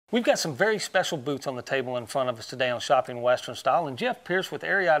We've got some very special boots on the table in front of us today on Shopping Western Style, and Jeff Pierce with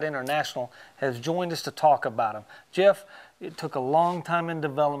Ariat International has joined us to talk about them. Jeff, it took a long time in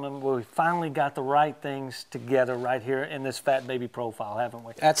development, but we finally got the right things together right here in this Fat Baby profile, haven't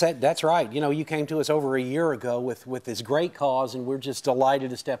we? That's it. That's right. You know, you came to us over a year ago with this great cause, and we're just delighted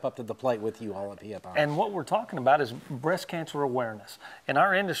to step up to the plate with you all at PFI. And what we're talking about is breast cancer awareness. In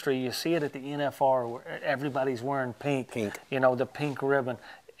our industry, you see it at the NFR where everybody's wearing pink. You know, the pink ribbon.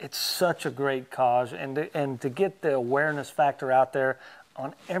 It's such a great cause, and to get the awareness factor out there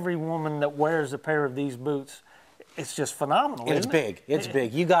on every woman that wears a pair of these boots, it's just phenomenal. And it's big. It's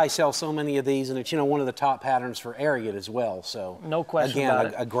big. You guys sell so many of these, and it's, you know, one of the top patterns for Ariat as well. So no question again, about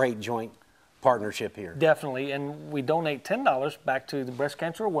it. A great joint partnership here. Definitely, and we donate $10 back to the breast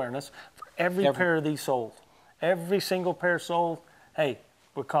cancer awareness for every pair of these sold. Every single pair sold. Hey,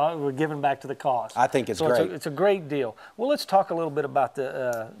 we're giving back to the cause. I think it's great. It's a great deal. Well, let's talk a little bit about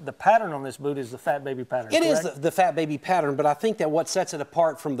the pattern on this boot is the Fat Baby pattern. It is the Fat Baby pattern, but I think that what sets it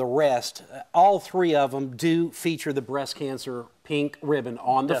apart from the rest, all three of them do feature the breast cancer pink ribbon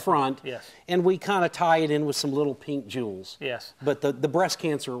on the front. Yes. And we kind of tie it in with some little pink jewels. Yes. But the breast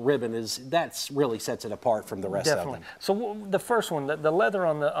cancer ribbon that's really sets it apart from the rest of them. So the first one, the leather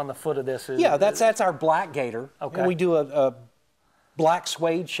on the foot of this is... Yeah, that's our black gator. Okay. And we do a black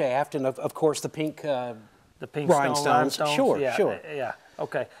suede shaft, and of course the pink rhinestones. Sure. Yeah.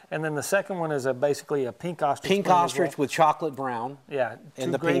 Okay. And then the second one is basically a pink ostrich. Pink ostrich with chocolate brown. Yeah.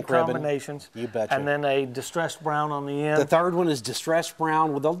 And the great pink combinations. Ribbon. You betcha. And then a distressed brown on the end. The third one is distressed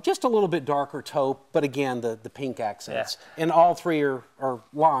brown with just a little bit darker taupe, but again the pink accents. Yeah. And all three are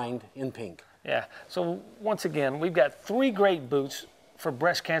lined in pink. Yeah. So once again, we've got three great boots for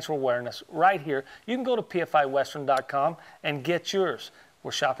breast cancer awareness right here. You can go to pfiwestern.com and get yours.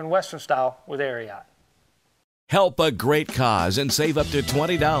 We're shopping Western style with Ariat. Help a great cause and save up to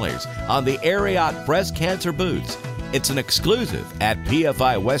 $20 on the Ariat breast cancer boots. It's an exclusive at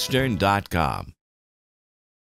pfiwestern.com.